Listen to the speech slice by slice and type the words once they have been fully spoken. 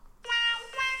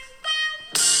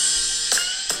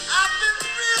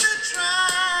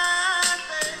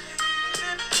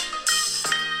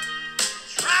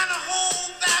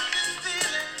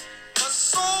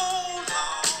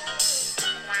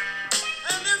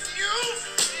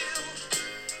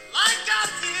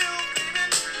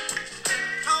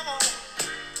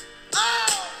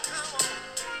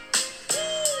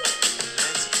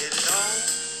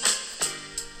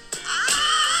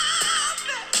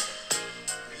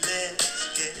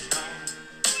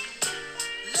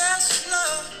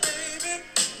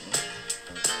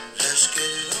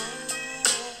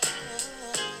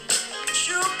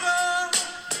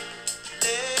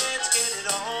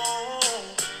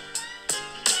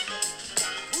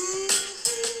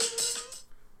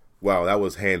Wow, that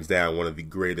was hands down one of the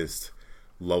greatest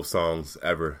love songs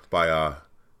ever by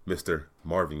Mr.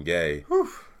 Marvin Gaye. Whew.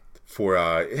 For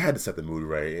it had to set the mood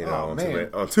right, you know,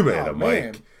 on two man a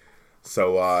man. mic.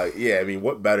 So yeah, I mean,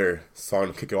 what better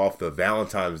song kicking off the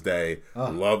Valentine's Day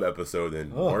love episode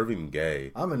than Marvin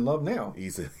Gaye? I'm in love now.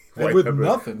 He's with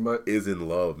nothing, but is in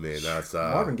love, man. That's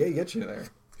Marvin Gaye gets you there.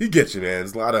 He gets you, man.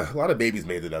 There's a lot of babies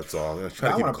made to that song. I want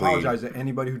to apologize to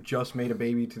anybody who just made a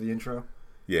baby to the intro.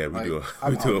 Yeah, we do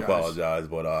apologize,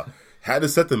 but had to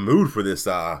set the mood for this.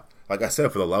 Like I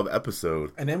said, for the love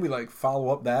episode, and then we follow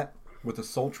up that with the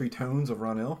sultry tones of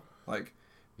Ronell,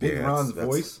 Big Ron's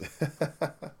voice.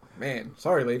 Man,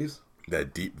 sorry, ladies.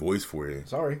 That deep voice for you.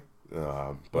 Sorry.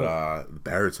 But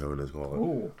baritone is called.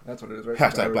 Oh, that's what it is, right?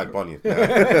 Hashtag Black Bunny.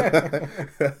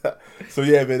 So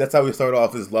yeah, man, that's how we start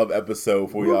off this love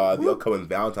episode for the upcoming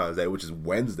Valentine's Day, which is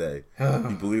Wednesday.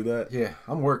 You believe that? Yeah,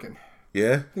 I'm working.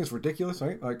 Yeah? I think it's ridiculous,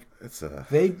 right? It's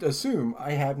they assume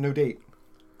I have no date.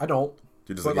 I don't.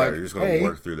 You're just you're just going to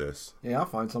work through this. Yeah, I'll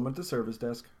find someone at the service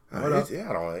desk.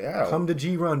 Come to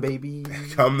G-Run, baby.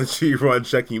 Come to G-Run,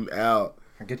 check him out.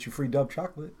 I'll get you free Dub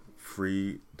chocolate.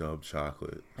 Free Dub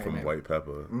chocolate from White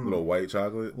Pepper. Little white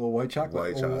chocolate. Little white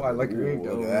chocolate. I like your egg,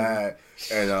 though. That.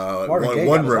 And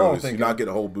one rose. You're not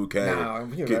getting a whole bouquet. No,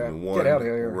 getting one get out of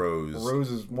here. Rose. A rose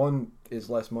is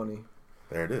less money.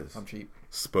 There it is. I'm cheap.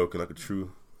 Spoken like a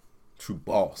true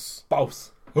boss.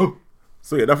 Boss.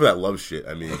 So yeah, enough of that love shit.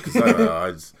 I mean,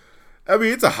 cause I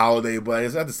mean, it's a holiday, but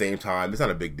it's at the same time, it's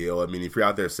not a big deal. I mean, if you're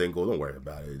out there single, don't worry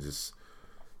about it.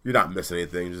 You're not missing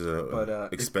anything. Just a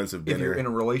expensive dinner. If you're in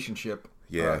a relationship,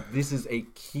 this is a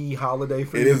key holiday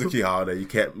for you. It is a key holiday. You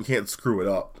can't screw it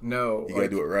up. No, you gotta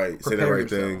do it right. Say the right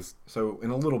things. So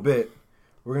in a little bit,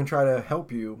 we're gonna try to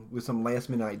help you with some last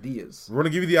minute ideas. We're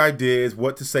gonna give you the ideas: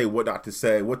 what to say, what not to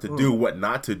say, what to do, what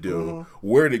not to do,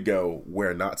 where to go,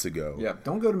 where not to go. Yeah,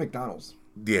 don't go to McDonald's.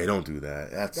 Yeah, don't do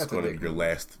that. That's going to be your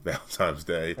last Valentine's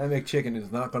Day. That McChicken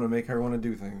is not going to make her want to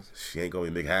do things. She ain't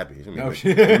going to be McHappy. She's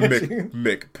going to be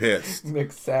McPissed.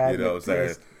 McSad. You know what I'm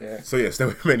saying? Yeah. So, yeah,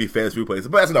 still many fast food places.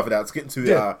 But that's enough of that. Let's get into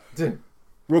the...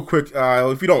 real quick,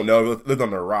 if you don't know, lived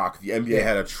on the rock, the NBA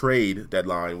had a trade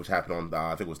deadline, which happened on,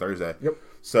 I think it was Thursday. Yep.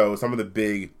 So, some of the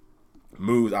big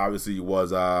moves, obviously,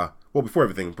 was... before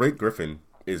everything, Blake Griffin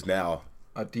is now...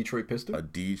 A Detroit Piston?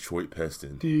 Detroit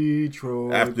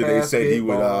After they said he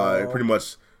would pretty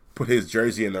much put his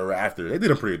jersey in the rafter. They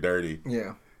did him pretty dirty.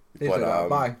 Yeah. They said,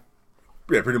 bye.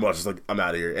 Yeah, pretty much. It's like, I'm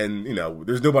out of here. And,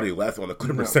 there's nobody left on the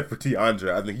Clippers except for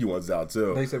DeAndre. I think he wants out,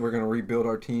 too. They said we're going to rebuild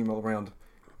our team around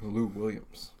Lou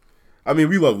Williams. I mean,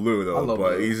 we love Lou, though.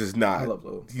 Lou. He's just not. I love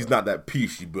Lou. He's not that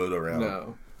piece you build around.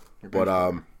 No. But,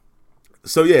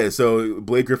 so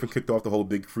Blake Griffin kicked off the whole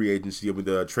big free agency with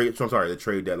the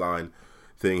trade deadline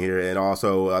thing here, and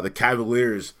also the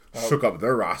Cavaliers shook up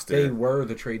their roster. They were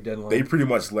the trade deadline. They pretty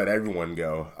much let everyone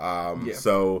go.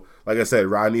 So, like I said,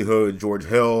 Rodney Hood, George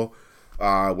Hill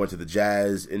went to the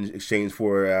Jazz in exchange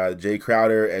for Jay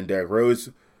Crowder and Derrick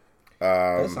Rose.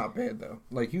 That's not bad, though.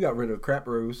 You got rid of Crap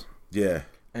Rose. Yeah.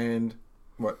 And,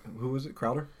 who was it,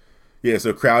 Crowder? Yeah,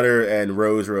 so Crowder and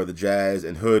Rose are the Jazz,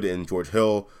 and Hood and George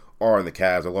Hill are in the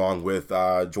Cavs, along with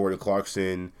Jordan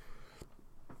Clarkson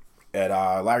and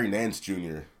Larry Nance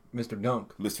Jr. Mr.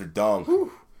 Dunk.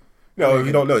 Whew. If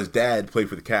you don't know, his dad played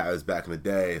for the Cavs back in the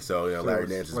day, so Larry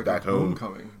Nance is back home.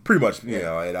 Homecoming. Pretty much,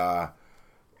 and I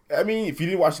mean, if you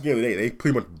didn't watch the game today, they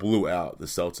pretty much blew out the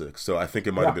Celtics, so I think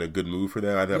it might have been a good move for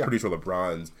them. I'm pretty sure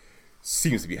LeBron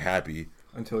seems to be happy.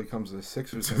 Until he comes to the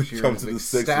Sixers this year. Comes to the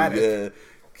Sixers, yeah.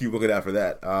 Keep looking out for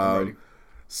that.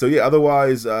 So,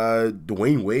 otherwise,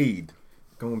 Dwayne Wade.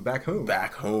 Going back home.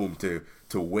 Back home to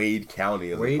Wade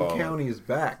County. Wade County is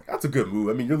back. That's a good move.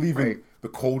 I mean, you're leaving the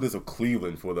coldest of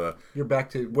Cleveland for the... You're back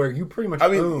to where you pretty much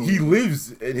own. He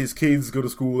lives, and his kids go to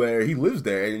school there. He lives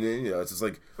there, and it's just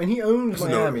like... And he owns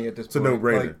Miami at this point. It's a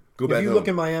no-brainer. Go back home. If you look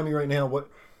in Miami right now,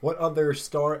 what other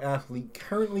star athlete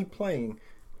currently playing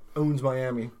owns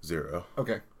Miami? Zero.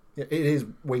 Okay. Yeah, it is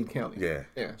Wade County. Yeah.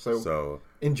 Yeah, so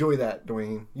enjoy that,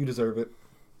 Dwayne. You deserve it.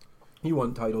 You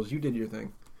won titles. You did your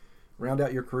thing. Round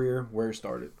out your career where it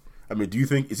started. I mean, do you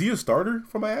think... Is he a starter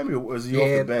for Miami, or is he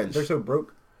off the bench? They're so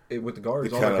broke with the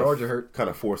guards. All the guards are hurt. Kind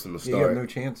of force him to start. You have no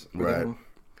chance. Right.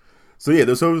 So,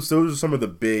 those are some of the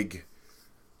big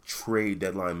trade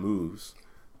deadline moves.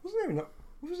 What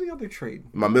was the other trade?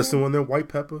 Am I missing one there? White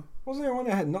Pepper? Wasn't there one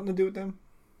that had nothing to do with them?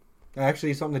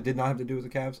 Actually, something that did not have to do with the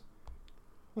Cavs?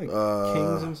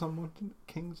 Kings and someone?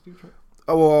 Kings do trade?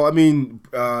 Oh, well, I mean,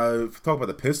 if you talk about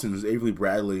the Pistons, Avery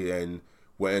Bradley and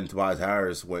Tobias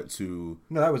Harris went to...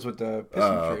 No, that was with the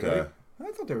Pistons trade, okay. right?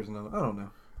 I thought there was another. I don't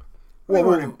know. They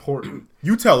weren't important.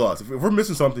 You tell us if we're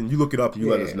missing something. You look it up and you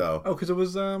let us know. Oh, because it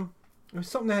was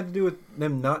something that had to do with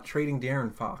them not trading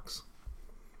De'Aaron Fox.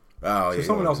 Oh, so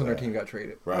someone else on their team got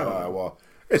traded. Right. Well,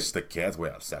 it's just the Cats way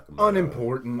out of Sacramento.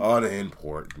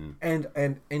 Unimportant.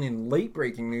 And in late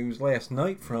breaking news last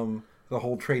night from the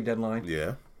whole trade deadline.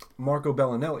 Yeah. Marco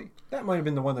Bellinelli. That might have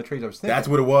been the one that trades I was thinking. That's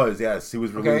what it was. Yes, he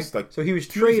was released. Okay? So he was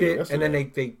traded, and then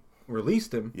they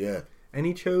released him. Yeah. And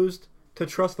he chose to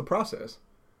trust the process.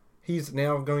 He's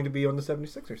now going to be on the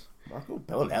 76ers. Marco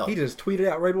Bellinelli. He just tweeted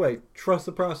out right away, trust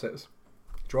the process.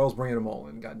 Charles bringing them all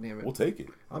in, goddammit. We'll take it.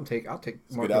 I'll take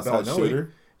Marco Bellinelli.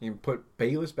 Shooter. You can put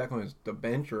Bayless back on the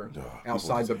bench or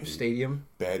outside the stadium.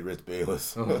 Bad Rich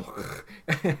Bayless. Oh.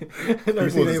 People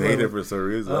just hate him for some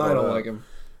reason. I don't like him.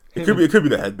 It could be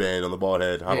the headband on the bald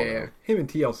head. I don't know. Him and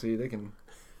TLC, they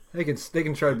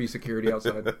can try to be security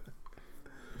outside. I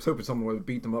was hoping someone would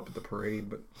beat them up at the parade,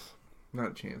 but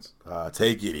not a chance.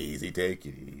 Take it easy.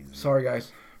 Sorry,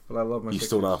 guys, but I love my. He's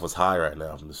still off us high right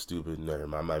now from the stupid. Never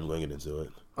mind, I'm not even going to get into it.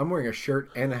 I'm wearing a shirt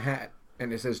and a hat,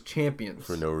 and it says Champions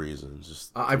for no reason.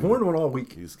 Just I've worn one all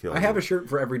week. He's killing. I have a shirt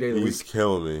for every day of the week. He's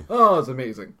killing me. Oh, it's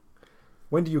amazing.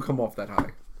 When do you come off that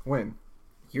high? When?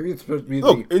 You're supposed to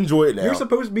be enjoy it now. You're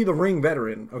supposed to be the ring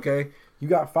veteran, okay? You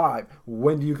got 5.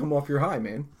 When do you come off your high,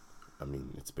 man? I mean,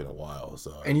 it's been a while,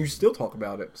 so. And you still talk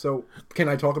about it. So, can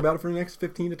I talk about it for the next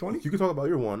 15 to 20? You can talk about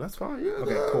your one. That's fine. Yeah,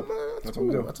 okay, cool. That's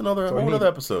cool. That's another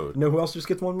episode. You know who else just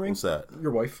gets one ring? What's that?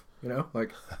 Your wife. You know,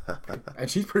 like,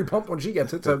 and she's pretty pumped when she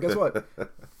gets it. So guess what?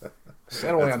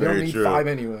 Settle down. You don't need 5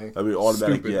 anyway. I mean,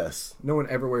 automatic yes. No one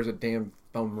ever wears a damn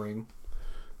thumb ring.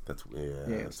 That's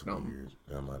it's weird.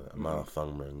 I'm not a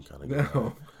thumb ring kind of guy.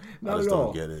 No, not I just at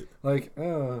all. don't get it. Like,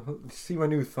 see my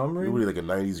new thumb ring? You really like a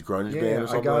 '90s grunge band or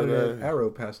something? I got like it that? at Arrow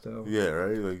Pastel. Yeah,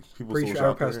 right. Like people. Pretty sure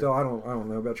Arrow Pastel. I don't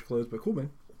know about your clothes, but cool, man.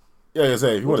 Yeah, I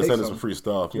say if you want to send us some free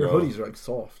stuff, your hoodies are like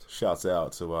soft. Shouts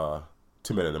out to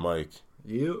 2 Men in the Mic.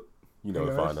 Yep. You know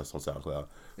to find us on SoundCloud. Yep.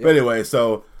 But anyway,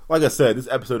 so like I said, this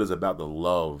episode is about the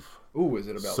love. Ooh, is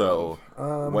it about love?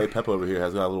 So White Pepper over here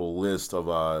has got a little list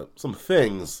of some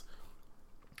things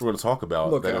we're going to talk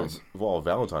about that involve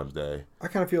Valentine's Day. I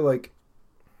kind of feel like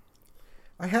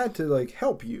I had to like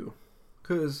help you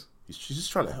because she's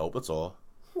just trying to help. That's all.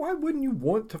 Why wouldn't you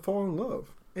want to fall in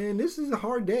love? And this is a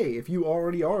hard day if you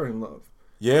already are in love.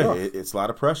 Yeah, it's a lot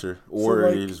of pressure, or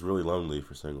you're just really lonely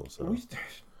for single. So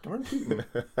darn tootin'.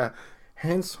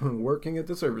 Hence, when working at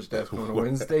the service desk on a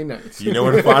Wednesday night. You know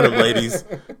where to find them, ladies.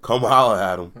 Come holler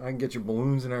at them. I can get your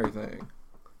balloons and everything.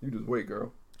 You just wait,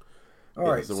 girl.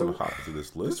 All right, so we're hop into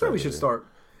this list. This is where we should start.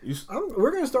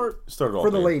 We're going to start for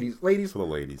the ladies. Ladies, for the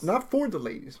ladies, not for the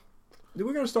ladies.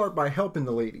 We're going to start by helping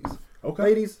the ladies. Okay,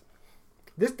 ladies.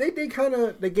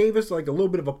 They gave us like a little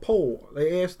bit of a poll.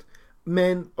 They asked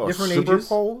men different ages.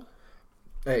 Poll?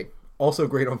 Hey, also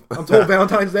great on Untold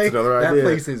Valentine's Day. That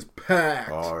place is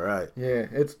packed. All right. Yeah,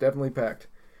 it's definitely packed.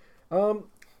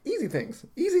 Easy things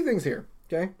here.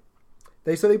 Okay,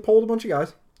 they polled a bunch of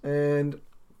guys and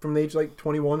from the age like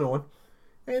 21 and on,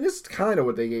 and this is kind of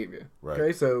what they gave you. Right.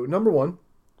 Okay, so number 1,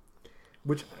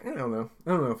 which I don't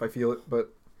know if I feel it,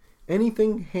 but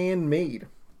anything handmade.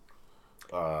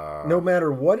 No matter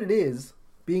what it is,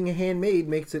 being handmade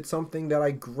makes it something that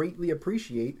I greatly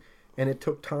appreciate, and it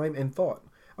took time and thought.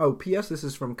 Oh, P.S. This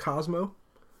is from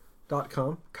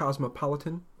Cosmo.com,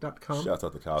 Cosmopolitan.com. Shout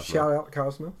out to Cosmo. Shout out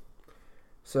Cosmo.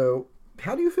 So,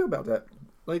 how do you feel about that?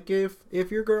 Like, if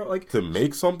your girl, like... To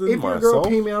make something if myself? If your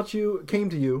girl came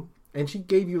to you, and she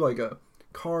gave you, like, a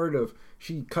card of...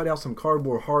 She cut out some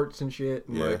cardboard hearts and shit,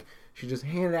 and, like, she just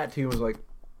handed that to you and was like,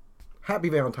 Happy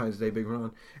Valentine's Day, Big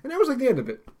Ron. And that was, like, the end of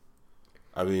it.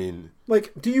 I mean...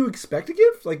 Like, do you expect a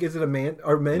gift? Like, is it a man...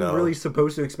 Are men really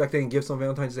supposed to expect any gifts on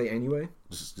Valentine's Day anyway?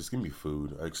 Just give me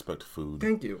food. I expect food.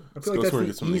 Thank you. I feel like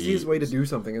that's the easiest way to do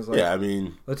something. Is like, yeah, I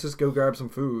mean... Let's just go grab some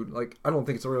food. Like, I don't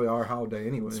think it's really our holiday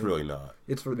anyway. It's really not.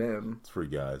 It's for them. It's for you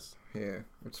guys. Yeah.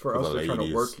 It's for us to try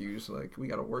to work yous. Like, we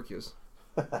gotta work yous.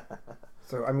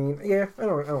 So, I mean, yeah, I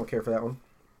don't care for that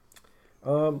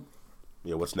one.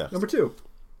 Yeah, what's next? Number 2.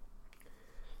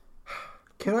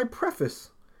 Can I preface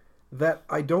that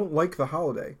I don't like the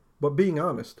holiday, but being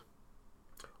honest,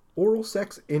 oral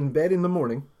sex in bed in the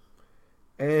morning,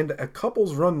 and a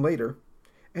couple's run later,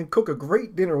 and cook a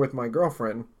great dinner with my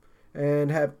girlfriend, and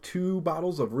have 2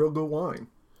 bottles of real good wine.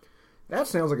 That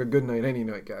sounds like a good night any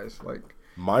night, guys. Like,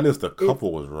 minus the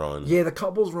couple's run. Yeah, the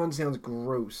couple's run sounds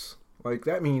gross. Like,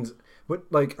 that means... But,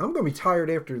 like, I'm going to be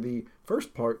tired after the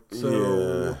first part, so...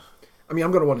 Yeah. I mean,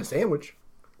 I'm going to want a sandwich.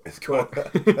 It's cool.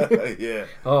 Yeah.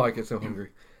 Oh, I get so hungry.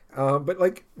 But,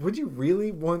 like, would you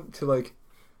really want to, like...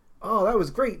 oh, that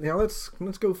was great. Now let's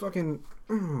go fucking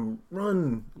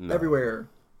run everywhere.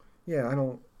 Yeah, I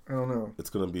don't know. It's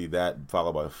gonna be that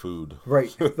followed by food.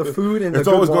 Right, the food and it's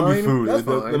the always good gonna wine, be food. That's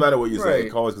fine. No matter what you say, Right.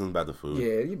 it's always gonna be about the food.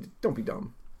 Yeah, don't be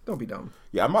dumb. Don't be dumb.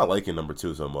 Yeah, I'm not liking number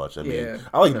 2 so much. I mean, Yeah,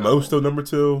 I like most of number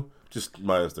 2, just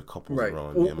minus the couples Right.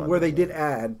 around. Where they did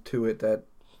add to it that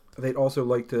they'd also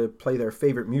like to play their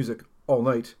favorite music all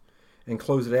night and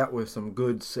close it out with some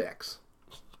good sex.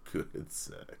 Good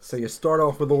sex. So you start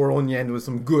off with Laurel and you end with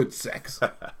some good sex.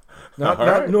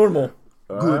 Not normal.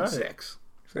 Good sex.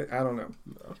 I don't know.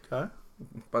 Okay.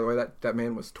 By the way, that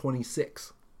man was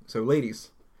 26. So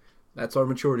ladies, that's our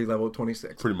maturity level of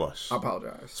 26. Pretty much. I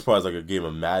apologize. Surprised like a game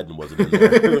of Madden wasn't in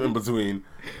there in between.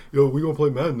 Yo, we gonna play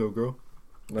Madden though, girl.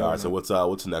 No, all right, so what's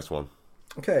the next one?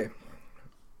 Okay.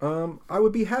 I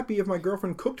would be happy if my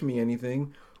girlfriend cooked me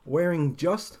anything wearing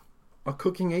just a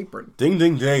cooking apron. Ding,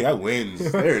 ding, ding. That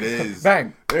wins. There it is.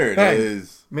 Bang. There it Bang.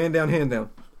 is. Man down, hand down.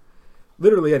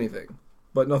 Literally anything,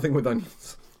 but nothing with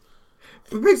onions.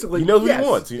 But basically, He knows what yes, he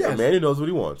wants. yes. A man who knows what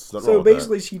he wants. Nothing So wrong with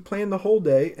basically, she planned the whole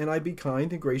day, and I'd be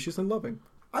kind and gracious and loving.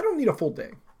 I don't need a full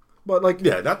day, but like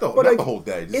not the whole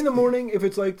day. Just in the morning, if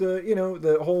it's like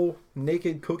the whole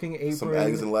naked cooking apron, some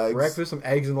eggs and legs, breakfast, some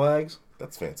eggs and legs.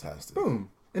 That's fantastic. Boom,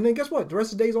 and then guess what? The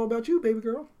rest of the day is all about you, baby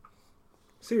girl.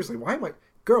 Seriously, why am I?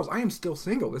 Girls, I am still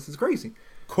single. This is crazy.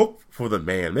 Cook for the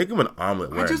man. Make him an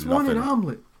omelet. I just want an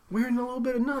omelet wearing a little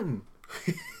bit of nothing.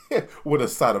 With a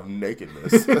side of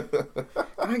nakedness. Can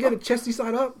I get a chesty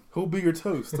side up? Who'll be your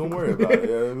toast? Don't worry about it.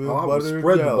 Oh, I will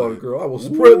spread the butter, girl. I will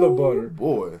spread the butter.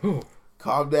 Boy.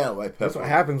 Calm down, White Pepper. That's what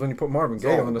happens when you put Marvin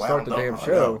Gaye on to start the damn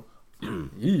show.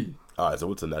 Yee. All right, so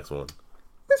what's the next one?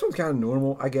 This one's kind of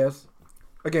normal, I guess.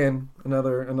 Again,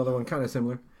 another one kind of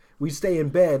similar. We stay in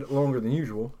bed longer than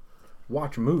usual,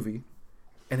 watch a movie,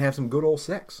 and have some good old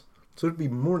sex. So it'd be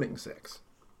morning sex.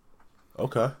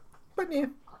 Okay. But yeah,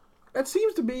 that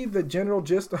seems to be the general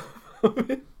gist of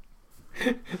it.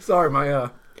 Sorry,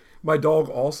 my dog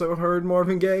also heard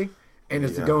Marvin Gaye and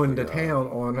is going to town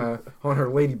on her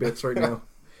lady bits right now.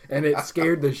 And it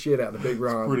scared the shit out of Big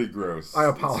Ron. Pretty gross. I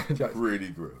apologize. Pretty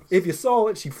gross. If you saw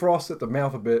it, she frosted the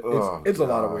mouth a bit. It's a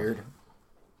lot of weird.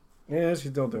 Yeah,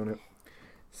 she's still doing it.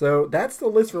 So that's the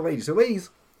list for ladies. So ladies,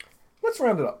 let's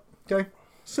round it up. Okay?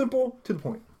 Simple, to the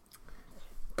point.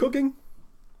 Cooking,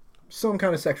 some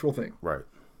kind of sexual thing. Right.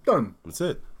 Done. That's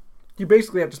it. You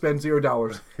basically have to spend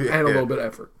 $0 and a little bit of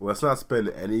effort. Well, let's not spend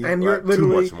any and you're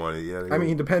literally, too much money. You know what I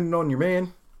mean, depending on your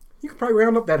man, you could probably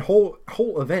round up that whole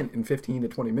event in 15 to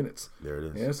 20 minutes. There it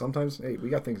is. Yeah, sometimes, hey, we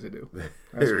got things to do.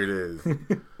 There it is.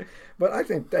 But I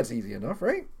think that's easy enough,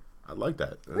 right? I like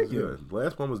that. Thank you. The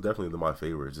last one was definitely my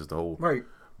favorite. It's just the whole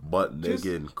butt naked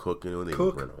and cooking with the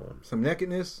apron on. Some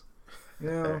nakedness.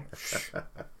 Yeah.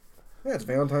 Yeah, it's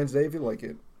Valentine's Day if you like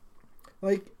it.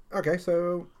 Like, okay,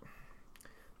 so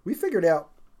we figured out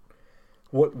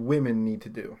what women need to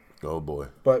do. Oh boy.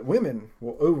 But women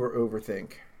will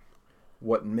overthink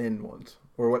what men want.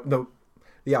 Or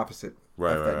the opposite.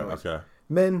 Right. Okay.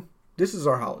 Men, this is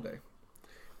our holiday.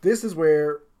 This is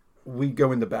where we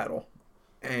go into battle.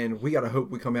 And we gotta hope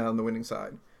we come out on the winning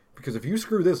side. Because if you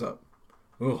screw this up,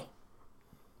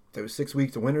 those 6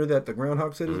 weeks of winter that the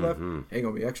groundhog said is left, ain't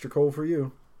gonna be extra cold for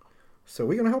you. So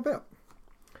we're gonna help out.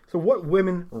 So what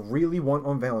women really want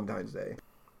on Valentine's Day?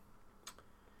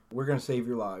 We're gonna save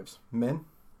your lives. Men,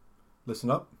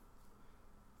 listen up.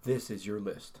 This is your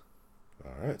list.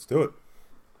 All right, let's do it.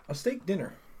 A steak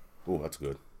dinner. Oh, that's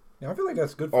good. Now I feel like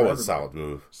that's good for everybody. A solid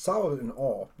move. Solid in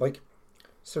all. Like,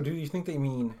 so do you think they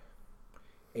mean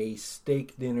a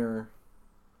steak dinner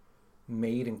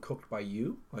made and cooked by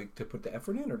you, like to put the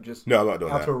effort in, or just no, I'm not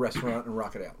doing out that. to a restaurant and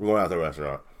rock it out? We're going out to a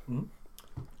restaurant.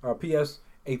 Mm-hmm. P.S.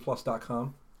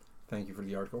 aplus.com. Thank you for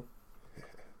the article.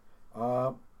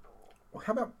 How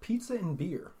about pizza and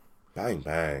beer? Bang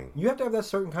bang. You have to have that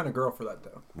certain kind of girl for that,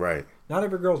 though. Right. Not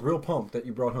every girl's real pumped that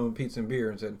you brought home pizza and beer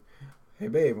and said, "Hey,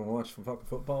 babe, want to watch some fucking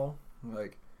football?"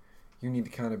 Like, you need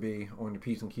to kind of be on your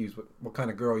P's and Q's with what kind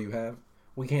of girl you have.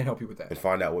 We can't help you with that. And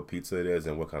find out what pizza it is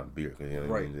and what kind of beer. Cause, you know,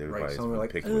 right, I mean, everybody's Some are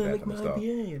like, picky with that like kind of my stuff.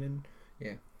 IPA, and then,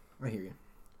 yeah, I hear you.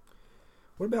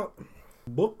 What about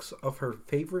books of her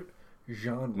favorite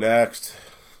genre? Next.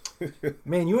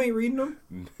 Man, you ain't reading them?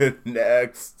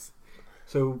 Next.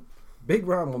 So, Big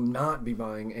Ron will not be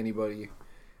buying anybody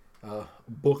a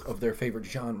book of their favorite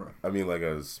genre. I mean, like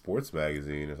a sports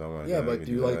magazine or something like that. Yeah, but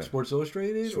do you like Sports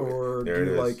Illustrated or do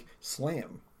you like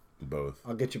Slam? Both.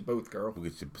 I'll get you both, girl. We'll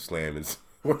get you slamming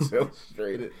Sports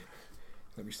Illustrated.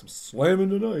 There'll be some slamming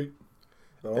tonight.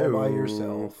 All by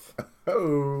yourself.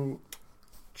 Oh.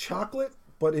 Chocolate,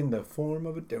 but in the form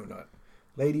of a donut.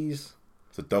 Ladies,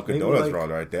 It's a Dunkin' Donuts run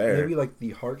right there. Maybe like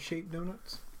the heart-shaped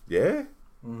donuts. Yeah.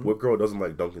 Mm-hmm. What girl doesn't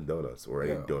like Dunkin' Donuts or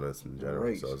any donuts in general?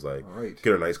 Right. So it's like,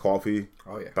 get a nice coffee.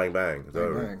 Oh yeah. Bang bang. It's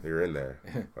over. Bang. You're in there.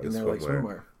 In there like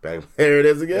swimwear. Bang. There it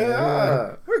is again.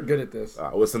 Yeah. We're good at this.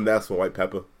 What's the next one? White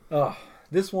pepper.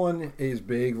 This one is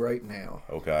big right now.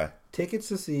 Okay. Tickets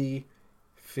to see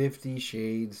 50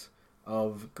 Shades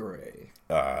of Grey.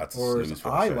 That's or as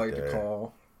I like to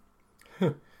call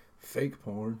fake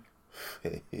porn.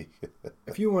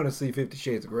 If you want to see 50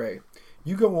 Shades of Grey,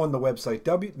 you go on the website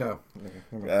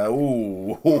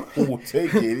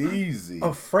take it easy.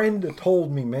 A friend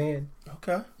told me, man.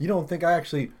 Okay. You don't think I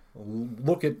actually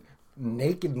look at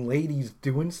naked ladies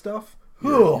doing stuff?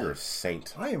 You're a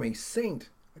saint. I am a saint.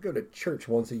 I go to church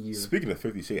once a year. Speaking of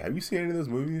 50 Shades, have you seen any of those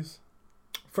movies?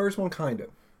 First one, kind of.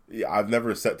 Yeah, I've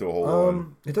never sat through a whole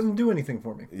one. It doesn't do anything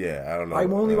for me. Yeah, I don't know. I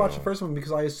only watched the first one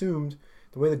because I assumed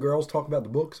the way the girls talk about the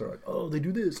books are like, oh, they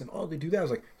do this and oh, they do that. I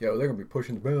was like, yo, they're going to be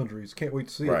pushing the boundaries. Can't wait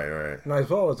to see it. Right. And I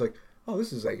saw it, I was like, oh,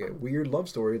 this is like a weird love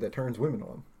story that turns women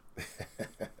on.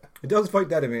 It does fight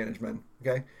that advantage, man.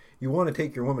 Okay? You want to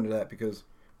take your woman to that because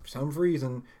for some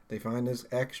reason they find this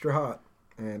extra hot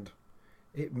and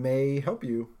it may help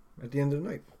you at the end of the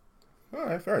night. All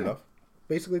right, fair enough.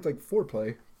 Basically, it's like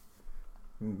foreplay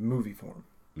in movie form.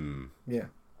 Yeah.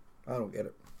 I don't get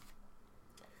it.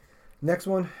 Next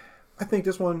one. I think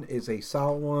this one is a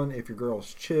solid one if your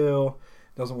girl's chill,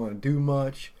 doesn't want to do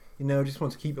much, just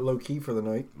wants to keep it low key for the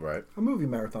night. Right. A movie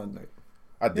marathon night.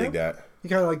 I dig that. You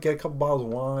kind of like get a couple bottles of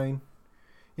wine,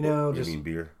 You mean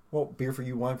beer? Well, beer for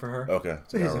you, wine for her. Okay.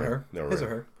 So his or her. His or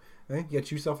her. Okay? You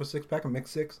get yourself a 6-pack of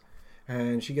mixed six,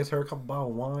 and she gets her a couple bottles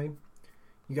of wine.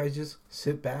 You guys just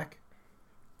sit back,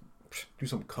 do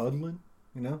some cuddling,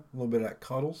 a little bit of that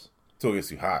cuddles. Until it gets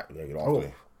too hot. You gotta get off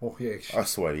me. Oh, yeah. I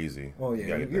sweat easy. Oh,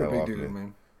 yeah. You're a big dude,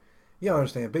 man. You don't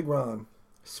understand. Big Ron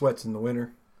sweats in the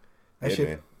winter. That shit,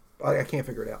 man. I can't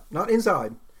figure it out. Not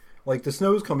inside. Like, the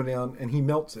snow's coming down, and he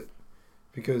melts it.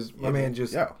 Because my man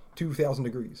just 2,000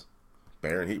 degrees.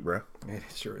 Barren heat, bro. Man,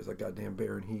 it sure is a goddamn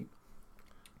barren heat.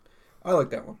 I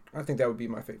like that one. I think that would be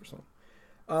my favorite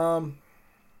song.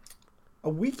 A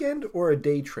weekend or a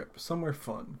day trip. Somewhere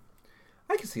fun.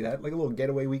 I can see that, like a little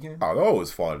getaway weekend. Oh, that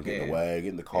was fun. Getting away,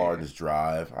 get in the car, and just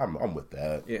drive. I'm with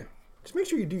that. Yeah, just make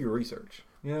sure you do your research.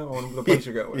 On the place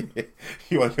you're going.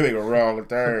 You want to make a wrong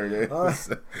turn.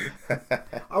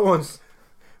 I once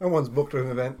booked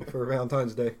an event for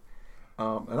Valentine's Day,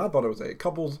 and I thought it was a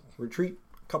couples retreat,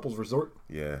 couples resort.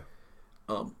 Yeah.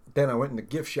 Then I went in the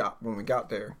gift shop when we got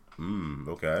there.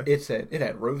 Okay. It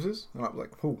had roses, and I was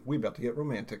like, "Oh, we about to get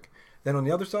romantic." Then on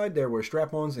the other side there were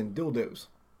strap-ons and dildos.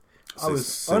 I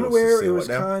was unaware it was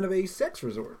kind of a sex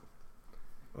resort.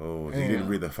 Oh, you didn't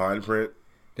read the fine print?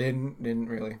 Didn't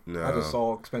really. No. I just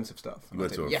saw expensive stuff. You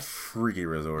went to a freaky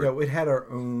resort. It had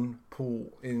our own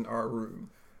pool in our room.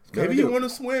 Maybe you want to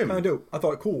swim. Kind of dope. I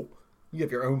thought, cool. You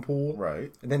have your own pool.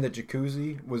 Right. And then the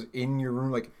jacuzzi was in your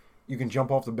room. Like, you can jump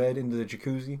off the bed into the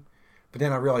jacuzzi. But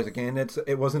then I realized, again,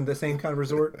 it wasn't the same kind of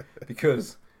resort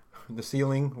because the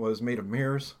ceiling was made of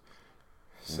mirrors.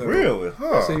 So, really?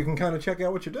 Huh. So you can kind of check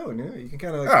out what you're doing. You can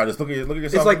kind of just look at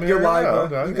yourself. It's like your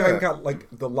live. You got like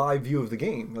the live view of the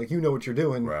game. Like what you're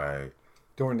doing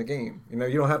during the game. You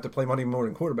don't have to play Monday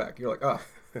morning quarterback. You're like,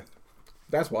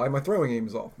 that's why my throwing game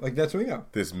is off. Like that's what you know.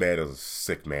 This man is a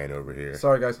sick man over here.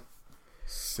 Sorry, guys.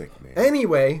 Sick man.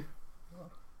 Anyway,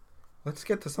 let's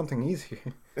get to something easier.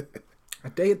 A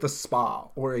day at the spa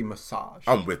or a massage.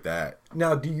 I'm with that.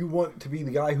 Now, do you want to be the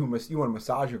guy you want to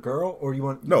massage your girl, or you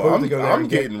want to go there and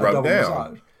getting rubbed down?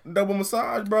 Massage? Double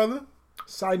massage, brother.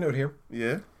 Side note here.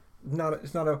 Yeah.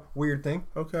 It's not a weird thing.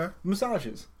 Okay.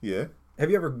 Massages. Yeah.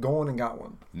 Have you ever gone and got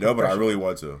one? No, but I really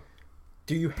want to.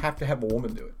 Do you have to have a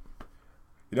woman do it?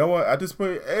 You know what? At this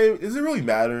point, does it really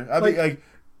matter? I think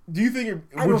do you think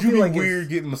would you be weird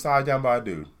getting massaged down by a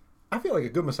dude? I feel like a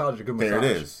good massage is a good massage.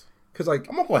 There it is. Because I'm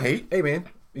not gonna hate. Hey man,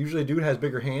 usually a dude has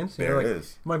bigger hands. There it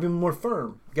is. Might be more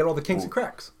firm. Get all the kinks and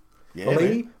cracks. Yeah, a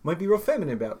lady might be real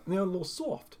feminine about it. A little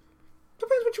soft.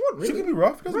 Depends what you want. Really. She can be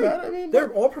rough. Doesn't matter. I mean,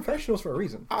 they're all professionals for a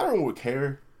reason. I don't really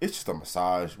care. It's just a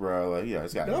massage, bro. Like,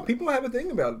 it's got. No, people have a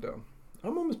thing about it though.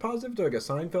 I'm almost positive to like a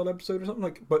Seinfeld episode or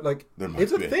something but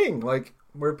it's a thing like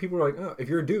where people are like, oh, if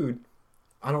you're a dude,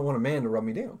 I don't want a man to rub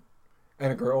me down,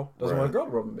 and a girl doesn't want a girl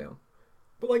to rub them down.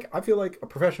 But I feel like a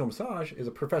professional massage is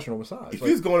a professional massage. If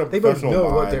he's going to they both know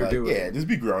what they're doing. Yeah, just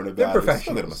be grown about it. They're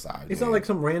professionals. Massage, it's not like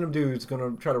some random dude's going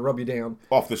to try to rub you down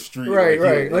off the street. Right.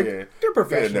 They're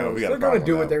professionals. They're going to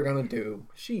do what they're going to do.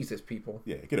 Jesus, people.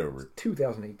 Yeah, get over it.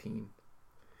 2018.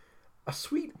 A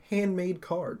sweet handmade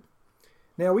card.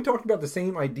 Now, we talked about the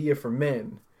same idea for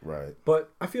men, Right.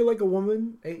 But I feel like a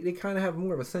woman, they kind of have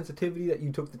more of a sensitivity that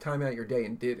you took the time out of your day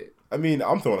and did it. I mean,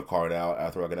 I'm throwing a card out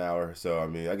after like an hour, so I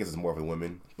mean, I guess it's more for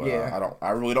women. But I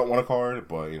really don't want a card,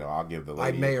 but I'll give the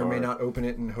lady. I may or may not open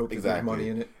it and hope there's money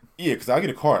in it. Yeah, because I get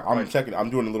a card. I'm checking. I'm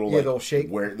doing a little little shake,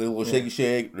 the little shaky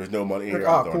shake. There's no money here.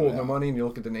 Cool, no money, and you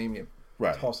look at the name, you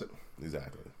toss it.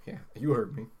 Exactly. Yeah, you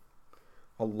heard me.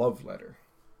 A love letter.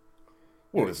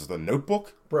 What is this? The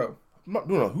Notebook, bro?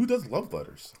 No. Who does love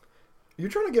letters? You're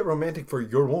trying to get romantic for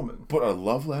your woman, but a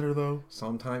love letter though.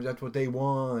 Sometimes that's what they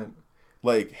want.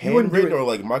 Like handwritten or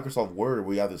like Microsoft Word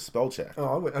where you have the spell check.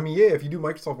 Oh, I mean, yeah. If you do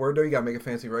Microsoft Word though, you gotta make it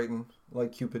fancy writing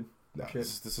like Cupid. No,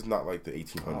 this is not like the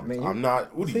 1800s. Oh, man, I'm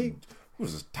not. What is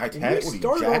this? Titanic? We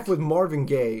started off with Marvin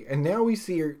Gaye, and now we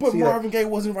see her. But Marvin Gaye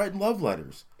wasn't writing love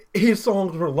letters. His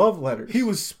songs were love letters. He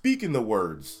was speaking the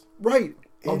words. Right.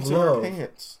 Into her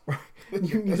pants.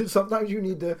 Sometimes you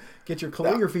need to get your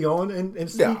calligraphy on and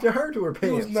speak to her to her pants.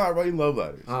 He was not writing love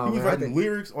letters. He was writing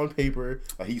lyrics on paper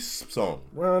that he sung.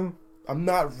 Ron, I'm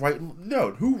not writing.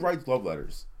 No, who writes love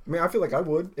letters? I mean, I feel like I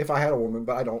would if I had a woman,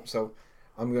 but I don't. So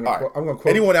I'm gonna quote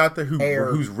anyone out there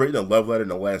who's written a love letter in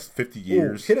the last 50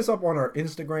 years. Hit us up on our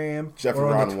Instagram Jeff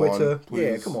or on the Twitter. Please.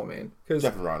 Yeah, come on, man.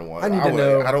 Jeff and Ron one. I need to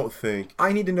know. I don't think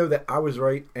I need to know that I was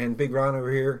right and Big Ron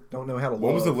over here don't know how to love.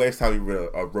 When was the last time you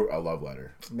wrote a love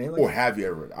letter? Man, or have you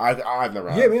ever? I've never.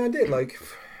 Yeah, man, I did. Like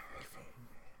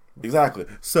exactly.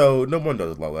 So no one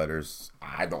does love letters.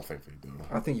 I don't think they do.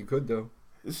 I think you could though.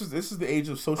 This is the age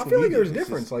of social media. I feel like there's a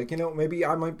difference. Like, maybe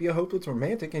I might be a hopeless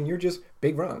romantic and you're just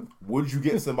Big Ron. Would you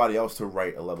get somebody else to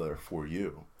write a love letter for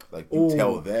you? Like, you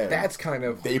tell them. That's kind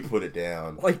of... They put it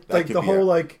down. Like the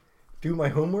whole, do my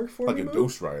homework for me? Like a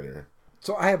ghostwriter.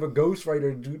 So I have a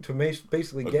ghostwriter to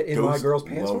basically get in my girl's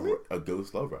pants for me? A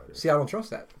ghost love writer. See, I don't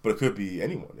trust that. But it could be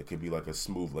anyone. It could be like a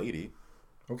smooth lady.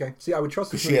 Okay. See, I would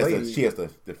trust the smooth lady. She has the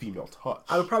female touch.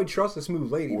 I would probably trust a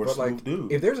smooth lady. Or but a smooth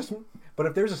dude. If there's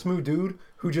a smooth dude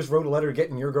who just wrote a letter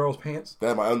getting your girl's pants,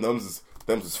 them's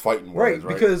just fighting words,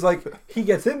 right? Because he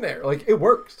gets in there, it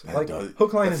works,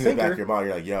 hook, line, and sinker. In the back of your mind,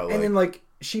 you're like, yo, and then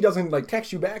she doesn't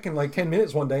text you back in 10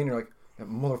 minutes one day, and you're like, that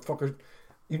motherfucker.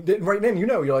 You did right then,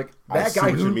 you're like that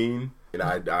guy who you mean, and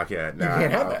I can't. Nah, you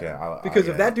can't have that because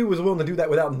if that dude was willing to do that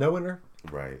without knowing her,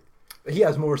 right. He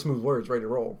has more smooth words ready to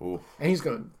roll. Oof. And he's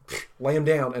going to lay him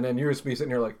down, and then you're just be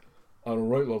sitting there like, I don't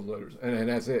write love letters. And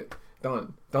that's it.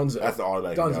 Done. Donezo. That's the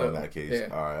automatic no in that case. Yeah.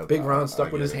 All right, Big Ron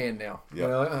stuck with his hand now. Yep.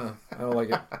 I don't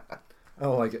like it. I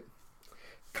don't like it.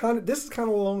 This is kind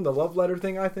of along the love letter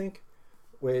thing, I think,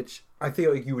 which I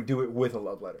feel like you would do it with a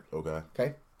love letter.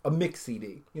 Okay? A mix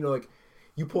CD.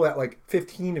 You pull out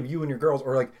 15 of you and your girls,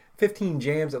 or 15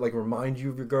 jams that remind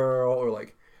you of your girl, or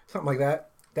something like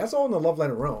that. That's all in the love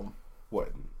letter realm.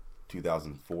 What,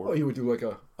 2004? Well, you would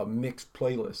do a mixed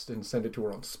playlist and send it to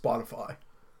her on Spotify.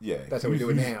 Yeah. That's how we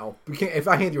do it now. We can't. If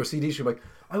I hand you a CD, she'll be like,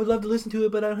 I would love to listen to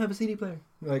it, but I don't have a CD player.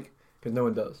 Because no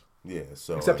one does. Yeah,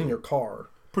 so... Except in your car.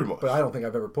 Pretty much. But I don't think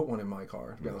I've ever put one in my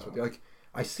car, to be honest with you.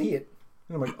 I see it,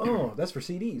 and I'm like, oh, that's for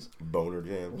CDs. Boner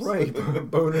Jams. Right,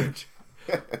 Boner.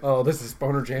 Oh, this is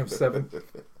Boner Jam 7.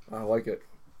 I like it.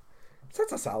 So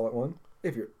that's a solid one.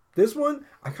 This one,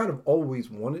 I kind of always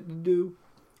wanted to do,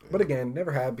 but again,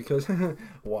 never have because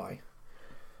why?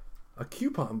 A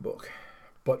coupon book,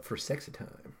 but for sexy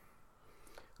time.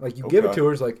 You give it to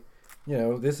her, it's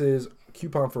this is a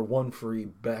coupon for 1 free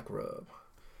back rub.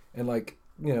 And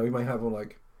you might have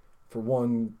one for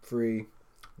 1 free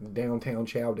downtown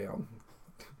chow down.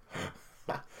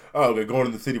 Oh, they're going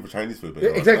to the city for Chinese food. Yeah,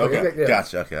 exactly. Okay. Exactly, yeah.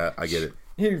 Gotcha. Okay, I get it.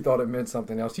 You thought it meant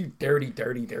something else. You dirty,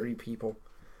 dirty, dirty people.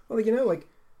 Well, and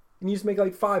you just make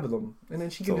 5 of them, and then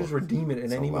she can just redeem it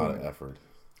in any moment. It's a lot of effort,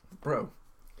 bro.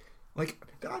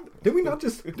 Did we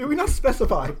not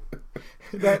specify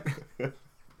that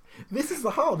this is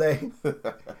the holiday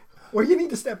where you need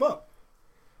to step up?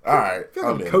 All right, I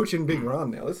feel like I'm coaching Big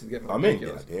Ron now. This is getting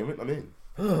ridiculous. I'm in. Yeah, damn it, I'm in.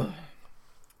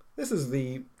 This is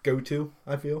the go-to.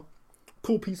 I feel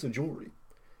cool piece of jewelry.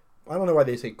 I don't know why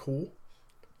they say cool.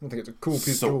 I don't think it's a cool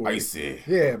piece of jewelry. So icy.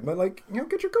 Yeah, but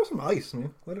get your girl some ice,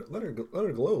 man. Let her glow a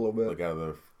little bit. Out of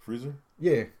the freezer?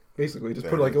 Yeah, basically. Just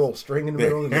put a little string in the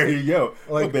middle. There you go.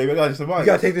 Baby, I got you some ice. You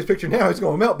gotta take this picture now. It's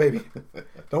gonna melt, baby.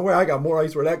 Don't worry, I got more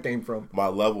ice where that came from. My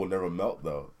love will never melt,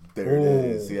 though. There it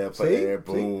is. See, I play there.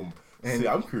 Boom. See,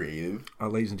 I'm creative.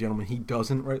 Ladies and gentlemen, he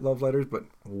doesn't write love letters, but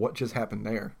what just happened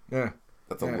there? Yeah.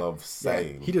 That's a love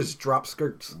saying. Yeah. He just drops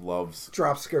skirts.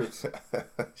 Drop skirts.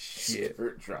 Shit.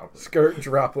 Skirt dropper. Skirt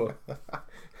dropper. That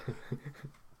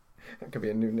could be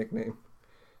a new nickname.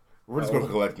 We're just going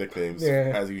to collect nicknames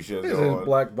as you should. This is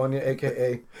Black Bunny,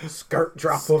 a.k.a. Skirt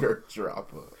Dropper. Skirt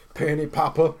Dropper. Panty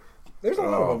Popper. There's a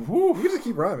lot of them. Whew. You just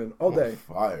keep rhyming all day.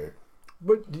 Fire.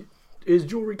 But is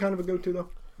jewelry kind of a go-to though?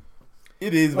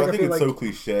 It is, but I think it's so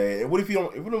cliche. And what if you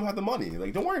don't have the money?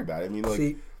 Like, don't worry about it. I mean, like,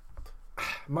 see,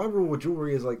 my rule with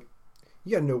jewelry is like,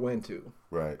 you gotta know when to.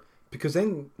 Right. Because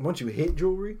then once you hit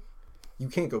jewelry, you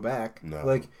can't go back. No.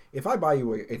 Like, if I buy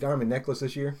you a diamond necklace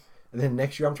this year, and then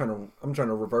next year I'm trying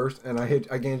to reverse, and I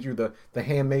hand you the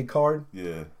handmade card.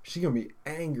 Yeah. She's gonna be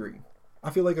angry. I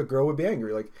feel like a girl would be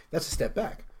angry. Like, that's a step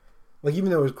back. Like,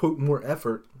 even though it was quote more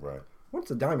effort. Right. Once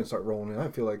the diamonds start rolling in, I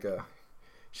feel like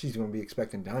she's going to be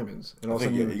expecting diamonds. And I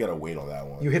think you got to wait on that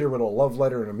one. You hit her with a love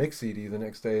letter and a mix CD the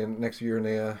next day and next year,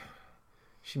 and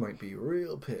she might be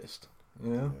real pissed. You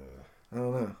know? Yeah. I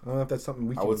don't know. I don't know if that's something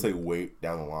we can... I would say wait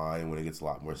down the line when it gets a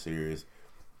lot more serious.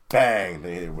 Bang!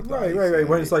 They hit it with the right.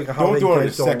 When it's like a holiday. Don't do it on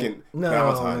the second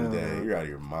Valentine's Day. You're out of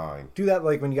your mind. Do that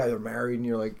like when you guys are married and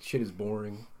you're like, shit is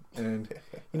boring. And,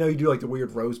 you do like the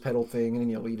weird rose petal thing, and then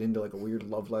you lead into like a weird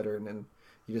love letter, and then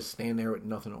you just stand there with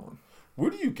nothing on. Where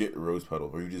do you get rose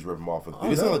petals? Or you just rip them off?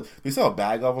 They sell a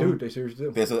bag of them? Dude, they seriously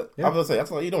do. I was going to say,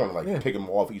 that's like, you don't want to pick them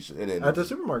off each. And then, at the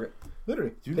supermarket.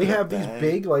 Literally. They have these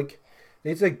big, like,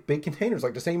 it's like big containers,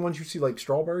 like the same ones you see like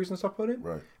strawberries and stuff put in.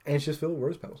 Right. And it's just filled with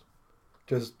rose petals.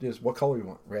 Just what color you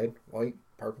want. Red, white,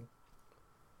 purple,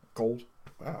 gold.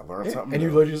 Wow, learn something. And you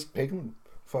literally just pick them and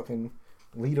fucking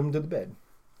lead them to the bed.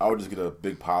 I would just get a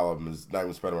big pile of them and not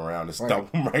even spread them around and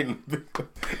dump them right in the...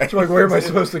 It's like, where am I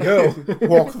supposed to go?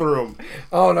 Walk through them.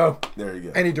 Oh, no. There you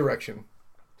go. Any direction.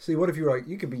 See, what if you're like,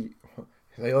 you could be...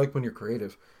 They like when you're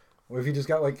creative. What if you just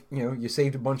got like, you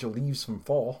saved a bunch of leaves from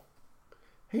fall.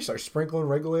 And you start sprinkling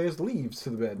regular ass leaves to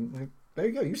the bed. And there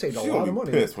you go. You saved a lot of money.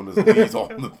 Pissed when there's leaves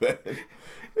on the bed.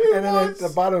 And then at the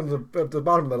bottom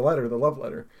of the letter, the love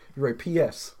letter, you write,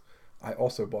 P.S. I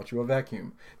also bought you a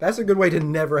vacuum. That's a good way to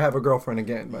never have a girlfriend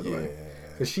again, by the way.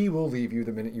 Because she will leave you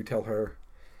the minute you tell her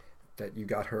that you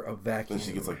got her a vacuum. Then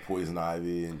she gets like poison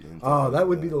ivy. And that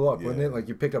would be the luck, wouldn't it? Like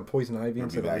you picked up poison ivy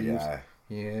instead of leaves.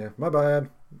 Yeah, my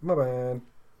bad.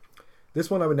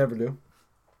 This one I would never do.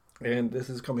 And this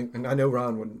is coming, and I know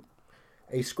Ron wouldn't.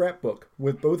 A scrapbook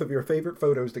with both of your favorite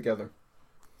photos together.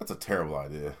 That's a terrible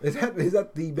idea. Is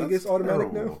that the biggest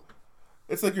automatic no?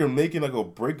 It's like you're making like a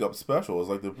breakup special. It's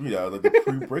like the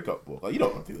pre-breakup book. Like, you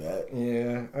don't want to do that.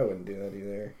 Yeah, I wouldn't do that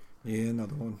either. Yeah,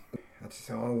 another one.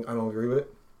 I don't agree with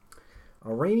it.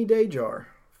 A rainy day jar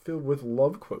filled with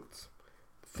love quotes,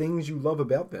 things you love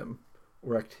about them,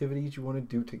 or activities you want to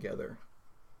do together.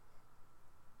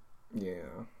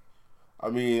 Yeah. I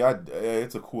mean,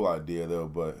 it's a cool idea though,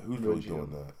 but who's really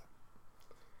doing that?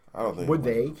 I don't think. Would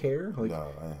they care? Like,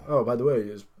 no. Oh, by the way,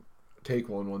 just take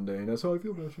one day, and that's how I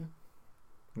feel about you.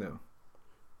 No.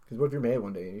 Because what if you're mad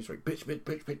one day and you're just like,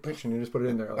 bitch, and you just put it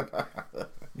in there? Like,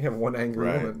 you have one angry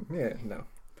woman. Yeah, no.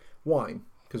 Wine,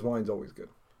 because wine's always good.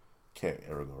 Can't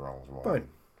ever go wrong with wine.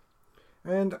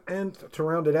 Fine. And to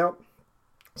round it out,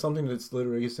 something that's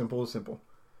literally as simple.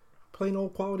 Plain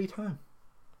old quality time.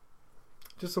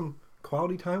 Just some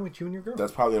quality time with you and your girl.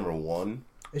 That's probably number one.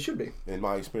 It should be. In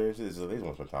my experiences, they just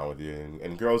want to spend time with you.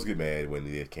 And girls get mad when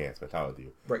they can't spend time with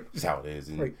you. Right. That's how it is.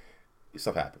 And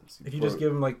stuff happens. If you just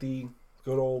give them like the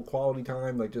good old quality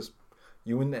time, like just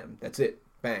you and them, that's it.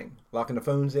 Bang. Locking the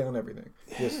phones down, everything.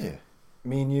 Just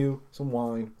me and you, some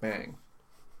wine, bang.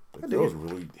 But girls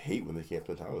really hate when they can't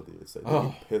spend time with you. It's like they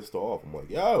get pissed off. I'm like,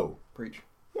 yo. Preach.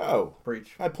 Yo.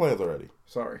 Preach. I had plans already.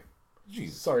 Sorry.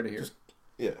 Jesus. Sorry to hear.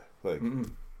 Like.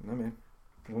 No, man.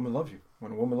 A woman loves you.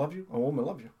 When a woman loves you, a woman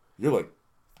loves you. You're like,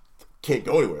 can't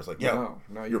go anywhere. It's like, yo,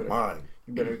 no, you're mine.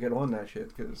 You better get on that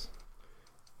shit because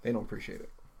they don't appreciate it.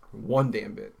 One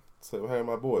damn bit. Say, well, hey,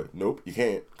 my boy. Nope, you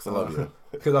can't because I love you.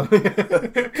 Because I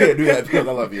can't do that because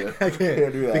I love you. I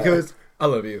can't do that because I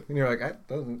love you. And you're like, that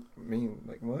doesn't mean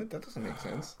like what? That doesn't make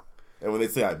sense. And when they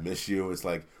say I miss you, it's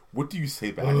like, what do you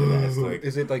say back to that? It's like,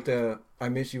 is it like the I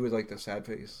miss you with like the sad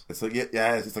face? It's like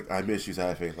it's like I miss you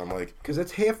sad face. I'm like, because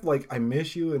that's half like I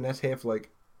miss you, and that's half like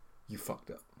you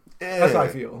fucked up. Yeah. That's how I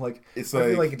feel. Like it's I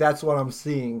feel like that's what I'm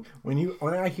seeing when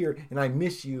I hear and I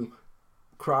miss you,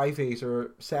 cry face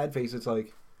or sad face. It's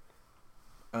like,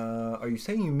 are you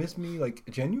saying you miss me like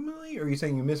genuinely, or are you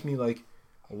saying you miss me like,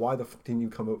 why the fuck didn't you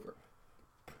come over?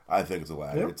 I think it's a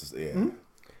latter. Yeah. It's just,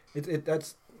 Mm-hmm.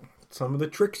 That's some of the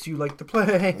tricks you like to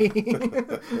play.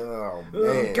 Oh man!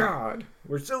 Oh God,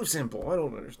 we're so simple. I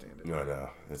don't understand it. No,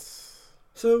 it's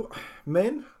so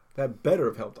men. That better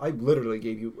have helped. I literally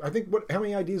gave you. I think how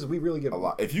many ideas did we really give? A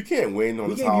lot. If you can't win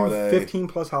on this holiday, we gave you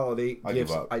 15+ holiday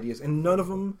gifts ideas, and none of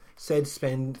them said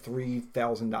spend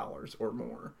 $3,000 or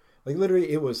more. Like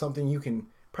literally, it was something you can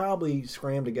probably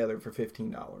scram together for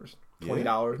 $15,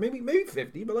 $20, maybe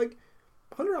 $50, but like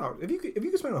 $100. If you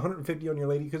could spend $150 on your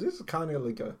lady, because this is kind of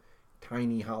like a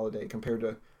tiny holiday compared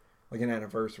to like an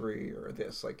anniversary or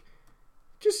this. Like,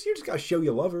 you just gotta show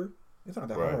you love her. It's not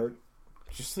that hard.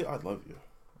 Just say I love you.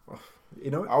 You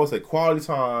know, I would say quality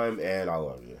time and I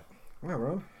love you. Yeah,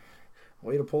 bro.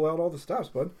 Way to pull out all the stops,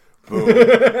 bud. Boom,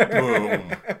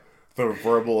 boom. The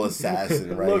verbal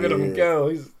assassin, right? Look at him go.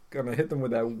 He's gonna hit them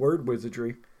with that word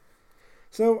wizardry.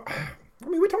 So, I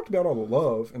mean, we talked about all the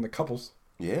love and the couples.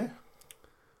 Yeah.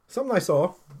 Something I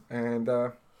saw, and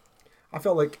I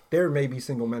felt like there may be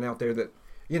single men out there that,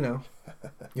 you know,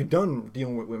 you're done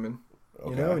dealing with women,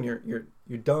 you know, and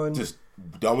you're done. Just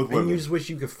done with women. And you just wish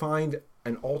you could find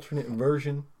an alternate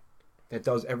version that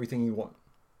does everything you want.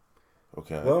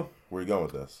 Okay. Well, where are you going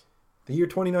with this? The year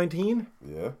 2019.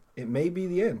 Yeah. It may be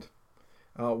the end.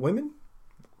 Women,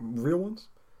 real ones,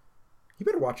 you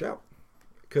better watch out,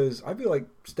 because I feel like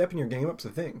stepping your game up's a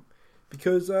thing.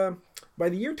 Because by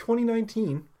the year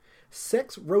 2019,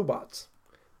 sex robots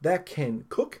that can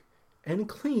cook and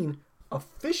clean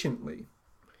efficiently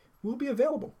will be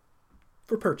available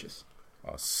for purchase.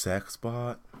 A sex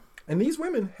bot? And these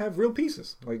women have real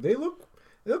pieces. Like, they look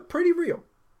pretty real.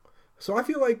 So I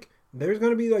feel like there's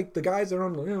going to be like the guys that are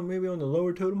on the, maybe on the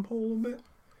lower totem pole a little bit.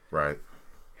 Right.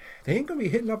 They ain't going to be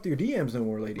hitting up your DMs no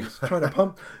more, ladies. Trying to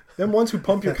pump them ones who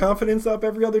pump your confidence up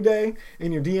every other day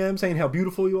in your DM saying how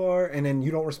beautiful you are, and then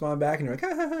you don't respond back and you're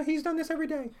like, he's done this every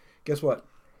day. Guess what?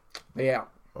 They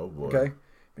out. Oh boy. Okay?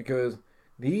 Because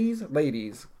these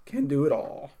ladies can do it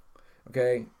all.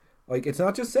 Okay? Like, it's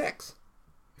not just sex.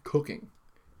 Cooking.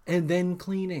 And then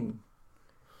cleaning.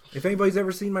 If anybody's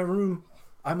ever seen my room,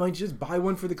 I might just buy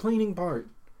one for the cleaning part.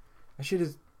 That shit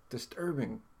is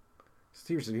disturbing.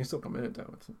 Seriously, you can still come in it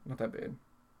though. It's not that bad.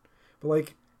 But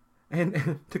like,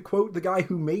 and to quote the guy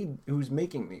who's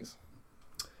making these,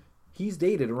 he's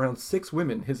dated around 6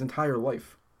 women his entire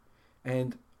life,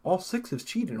 and all 6 have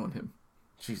cheated on him.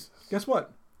 Jesus. Guess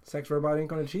what? Sex robot ain't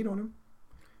gonna cheat on him,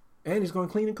 and he's gonna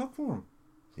clean and cook for him.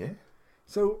 Yeah.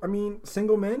 So I mean,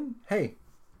 single men, hey,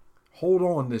 hold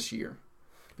on this year,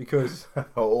 because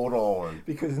hold on,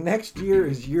 because next year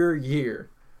is your year.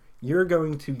 You're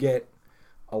going to get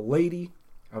a lady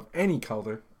of any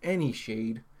color, any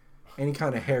shade, any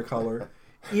kind of hair color.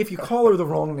 If you call her the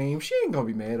wrong name, she ain't gonna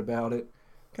be mad about it.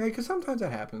 Okay, because sometimes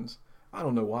that happens. I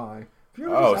don't know why.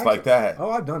 Oh, it's like that.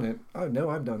 Oh, I've done it. I know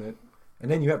I've done it. And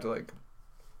then you have to like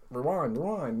rewind.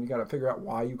 You got to figure out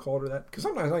why you called her that. Because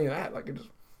sometimes not even that. Like, it just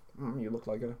you look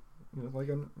like a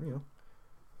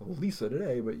Lisa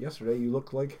today, but yesterday you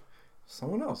looked like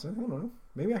someone else. I don't know.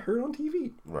 Maybe I heard it on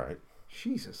TV. Right.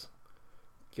 Jesus.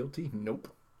 Guilty? Nope.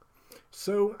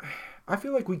 So, I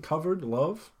feel like we covered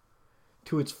love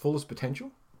to its fullest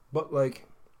potential, but like,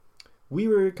 we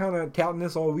were kind of touting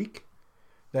this all week,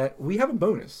 that we have a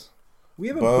bonus. We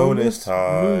have a bonus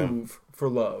time move for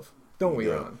love, don't we,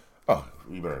 Ron? Oh,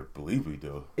 you better believe we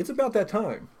do. It's about that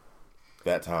time.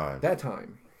 That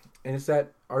time. And it's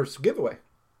our giveaway.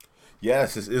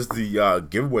 Yes, this is the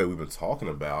giveaway we've been talking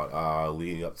about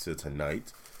leading up to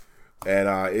tonight. And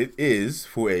it is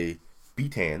for a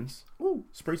B-Tans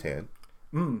spray tan.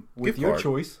 With your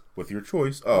choice. With your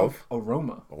choice of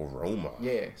aroma.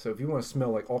 Yeah, so if you want to smell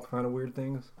like all kind of weird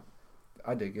things,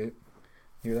 I dig it.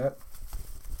 Hear that?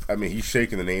 I mean, he's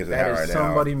shaking the names of that right now. That is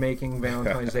somebody making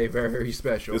Valentine's Day very, very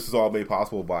special. This is all made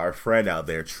possible by our friend out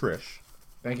there, Trish.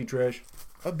 Thank you, Trish.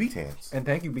 Of B-Tans. And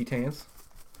thank you, B-Tans.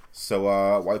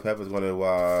 So, White Pepper's going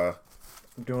to...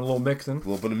 doing a little mixing. A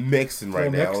little bit of mixing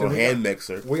right now. A little hand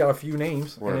mixer. We got a few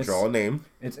names. We're going to draw a name.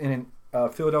 It's in a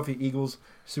Philadelphia Eagles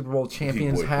Super Bowl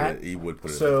champions hat. He would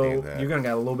put it so in a hat. You're going to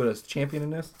get a little bit of champion in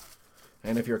this.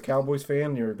 And if you're a Cowboys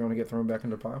fan, you're going to get thrown back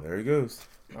into the pile. There he goes.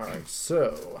 All right,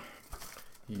 so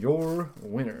your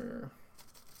winner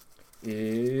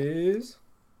is...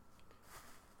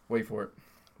 Wait for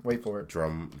it.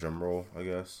 Drum roll, I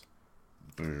guess.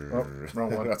 Oh,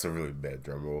 wrong one. That's a really bad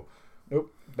drum roll.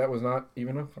 Nope, that was not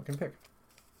even a fucking pick.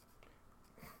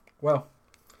 Well,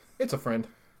 it's a friend.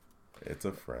 It's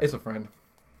a friend.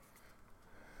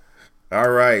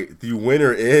 All right, the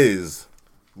winner is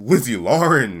Lizzie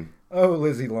Lauren. Oh,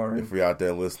 Lizzie Lauren. If you're out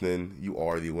there listening, you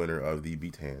are the winner of the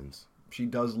B-Tans. She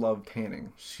does love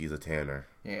tanning. She's a tanner.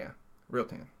 Yeah, real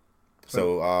tan.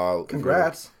 So,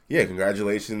 congrats. Yeah,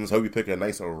 congratulations. Hope you pick a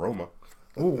nice aroma.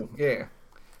 Ooh, yeah.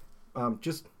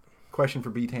 Just question for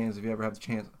B-Tans, if you ever have the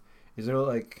chance. Is there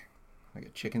like a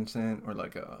chicken scent or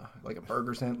like a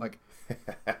burger scent? Like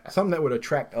something that would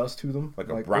attract us to them? Like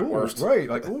a bratwurst. Right.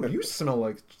 Like, ooh, you smell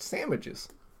like sandwiches.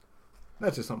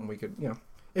 That's just something we could,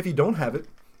 if you don't have it,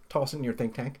 toss it in your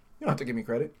think tank. You don't have to give me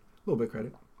credit. A little bit of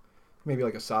credit. Maybe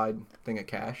like a side thing of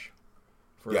cash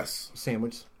for a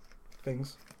sandwich.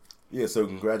 things. Yeah, so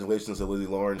congratulations to Lizzie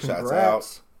Lauren.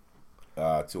 Shouts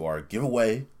out to our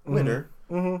giveaway winner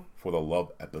for the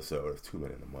love episode of 2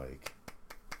 Men and a Mic.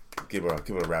 Give her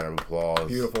a round of applause.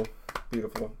 Beautiful.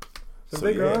 So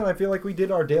big round. I feel like we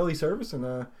did our daily service,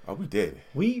 and we did.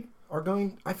 We are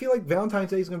going. I feel like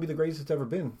Valentine's Day is going to be the greatest it's ever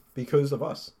been because of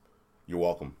us. You're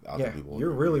welcome. People.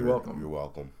 You're really welcome. You're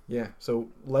welcome. Yeah. So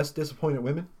less disappointed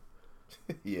women.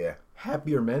 Yeah.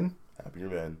 Happier men.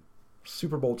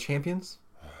 Super Bowl champions.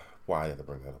 Why did you have to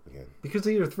bring that up again? Because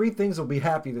these are 3 things that will be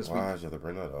happy this week. Why did you have to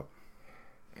bring that up?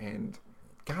 And,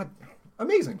 God,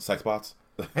 amazing. Sex bots?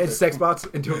 And sex bots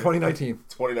into 2019.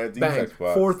 2019 Bang. sex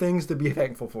bots. 4 things to be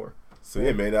thankful for. So,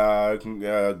 yeah, man,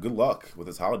 good luck with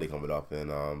this holiday coming up,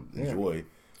 and enjoy. Yeah.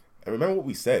 And remember what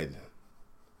we said.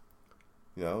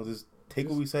 Just take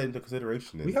what we said into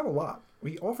consideration. We have a lot.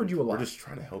 We offered you a lot. We're just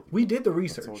trying to help you. We did the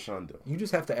research. That's what we're trying to do. You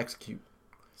just have to execute.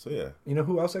 So, yeah. You know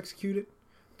who else executed?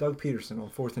 Doug Peterson on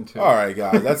 4th and 2. All right,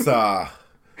 guys.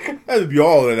 That'll be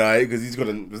all tonight because he's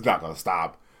not gonna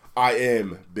stop. I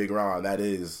am Big Ron. That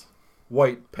is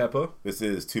White Pepper. This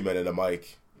is 2 Men and a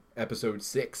Mic. Episode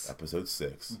 6. Episode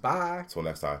 6. Bye. Until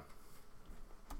next time.